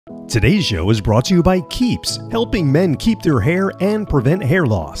Today's show is brought to you by Keeps, helping men keep their hair and prevent hair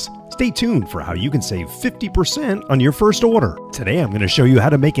loss. Stay tuned for how you can save 50% on your first order. Today I'm going to show you how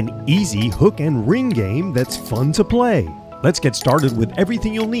to make an easy hook and ring game that's fun to play. Let's get started with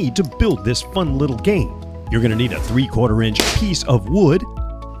everything you'll need to build this fun little game. You're going to need a 3/4 inch piece of wood,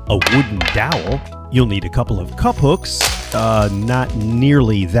 a wooden dowel, you'll need a couple of cup hooks, not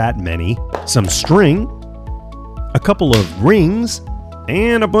nearly that many, some string, a couple of rings,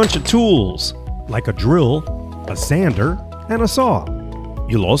 and a bunch of tools like a drill, a sander, and a saw.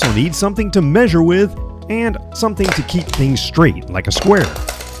 You'll also need something to measure with and something to keep things straight like a square.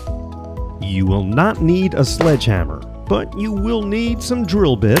 You will not need a sledgehammer, but you will need some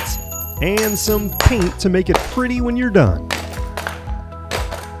drill bits and some paint to make it pretty when you're done.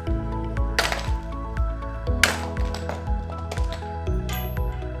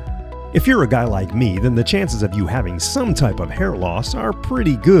 If you're a guy like me, then the chances of you having some type of hair loss are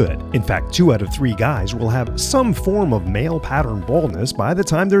pretty good. In fact, 2 out of 3 guys will have some form of male pattern baldness by the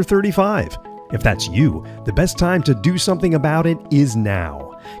time they're 35. If that's you, the best time to do something about it is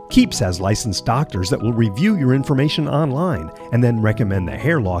now. Keeps has licensed doctors that will review your information online and then recommend the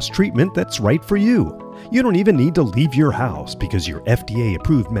hair loss treatment that's right for you. You don't even need to leave your house because your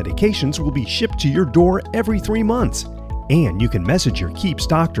FDA-approved medications will be shipped to your door every 3 months. And you can message your Keeps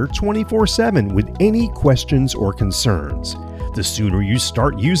doctor 24/7 with any questions or concerns. The sooner you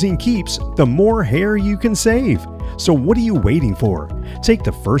start using Keeps, the more hair you can save. So what are you waiting for? Take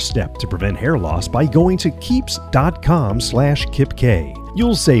the first step to prevent hair loss by going to keeps.com/kipkay.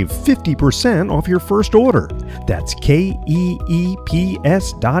 You'll save 50% off your first order. That's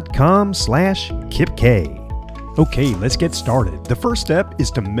keeps.com/kipkay. Okay, let's get started. The first step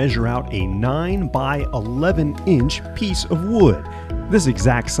is to measure out a 9 by 11 inch piece of wood. This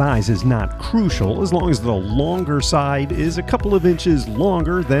exact size is not crucial as long as the longer side is a couple of inches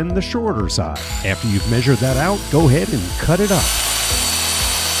longer than the shorter side. After you've measured that out, go ahead and cut it up.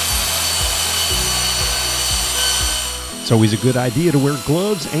 It's always a good idea to wear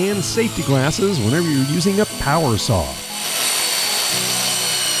gloves and safety glasses whenever you're using a power saw.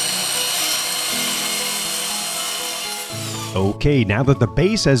 Okay, now that the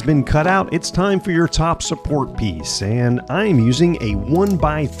base has been cut out, it's time for your top support piece, and I'm using a 1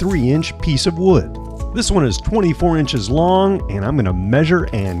 by 3 inch piece of wood. This one is 24 inches long, and I'm going to measure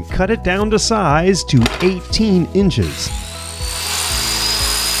and cut it down to size to 18 inches.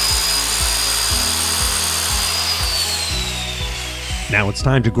 Now it's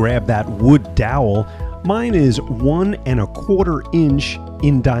time to grab that wood dowel. Mine is 1 1/4 inch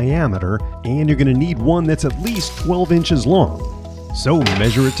in diameter, and you're going to need one that's at least 12 inches long. So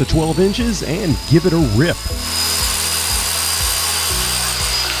measure it to 12 inches and give it a rip.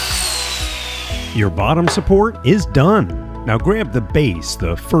 Your bottom support is done. Now grab the base,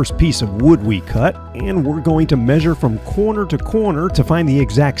 the first piece of wood we cut, and we're going to measure from corner to corner to find the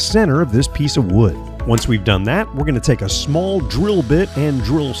exact center of this piece of wood. Once we've done that, we're going to take a small drill bit and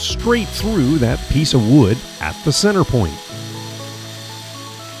drill straight through that piece of wood at the center point.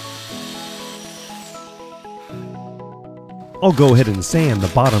 I'll go ahead and sand the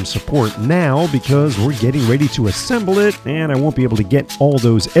bottom support now because we're getting ready to assemble it and I won't be able to get all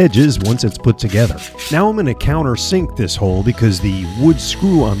those edges once it's put together. Now I'm going to countersink this hole because the wood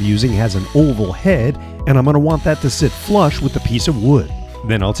screw I'm using has an oval head and I'm going to want that to sit flush with the piece of wood.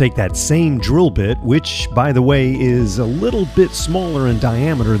 Then I'll take that same drill bit, which by the way is a little bit smaller in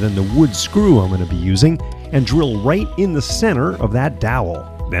diameter than the wood screw I'm going to be using, and drill right in the center of that dowel.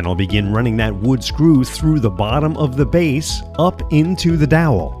 Then I'll begin running that wood screw through the bottom of the base up into the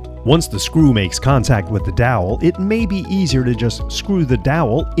dowel. Once the screw makes contact with the dowel, it may be easier to just screw the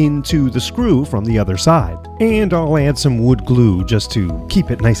dowel into the screw from the other side. And I'll add some wood glue just to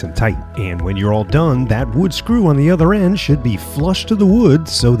keep it nice and tight. And when you're all done, that wood screw on the other end should be flush to the wood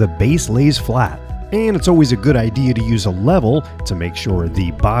so the base lays flat. And it's always a good idea to use a level to make sure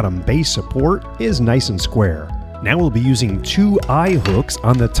the bottom base support is nice and square. Now we'll be using 2 eye hooks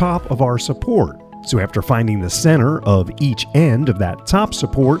on the top of our support. So after finding the center of each end of that top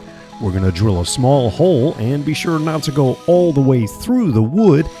support, we're going to drill a small hole and be sure not to go all the way through the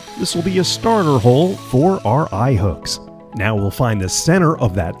wood. This will be a starter hole for our eye hooks. Now we'll find the center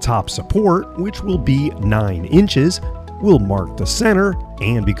of that top support, which will be 9 inches. We'll mark the center,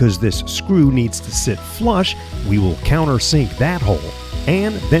 and because this screw needs to sit flush, we will countersink that hole.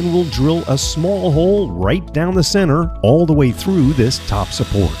 And then we'll drill a small hole right down the center all the way through this top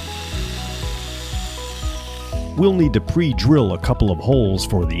support. We'll need to pre-drill a couple of holes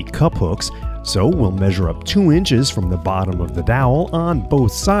for the cup hooks, so we'll measure up 2 inches from the bottom of the dowel on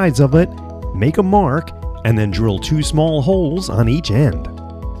both sides of it, make a mark, and then drill 2 small holes on each end.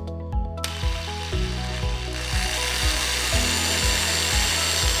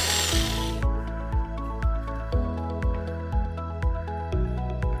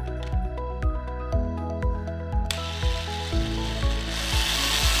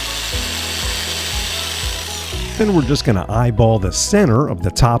 then we're just going to eyeball the center of the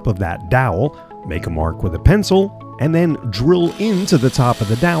top of that dowel, make a mark with a pencil, and then drill into the top of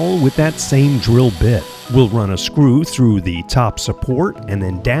the dowel with that same drill bit. We'll run a screw through the top support and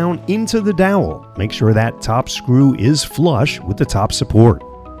then down into the dowel. Make sure that top screw is flush with the top support.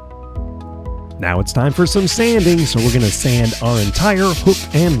 Now it's time for some sanding, so we're going to sand our entire hook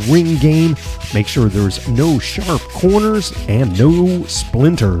and ring game. Make sure there's no sharp corners and no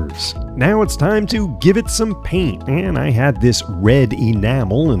splinters. Now it's time to give it some paint, and I had this red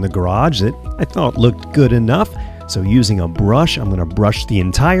enamel in the garage that I thought looked good enough. So using a brush, I'm going to brush the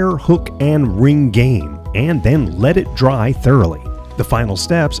entire hook and ring game and then let it dry thoroughly. The final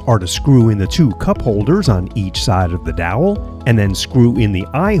steps are to screw in the 2 cup holders on each side of the dowel and then screw in the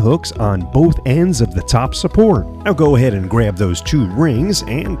eye hooks on both ends of the top support. Now go ahead and grab those 2 rings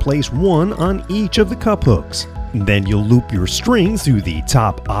and place one on each of the cup hooks. Then you'll loop your string through the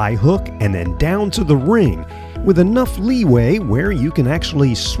top eye hook and then down to the ring with enough leeway where you can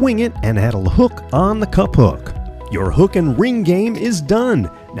actually swing it and add a hook on the cup hook. Your hook and ring game is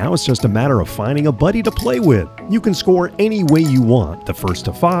done. Now it's just a matter of finding a buddy to play with. You can score any way you want, the first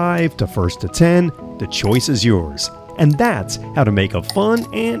to 5, to first to 10, the choice is yours. And that's how to make a fun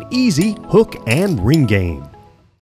and easy hook and ring game.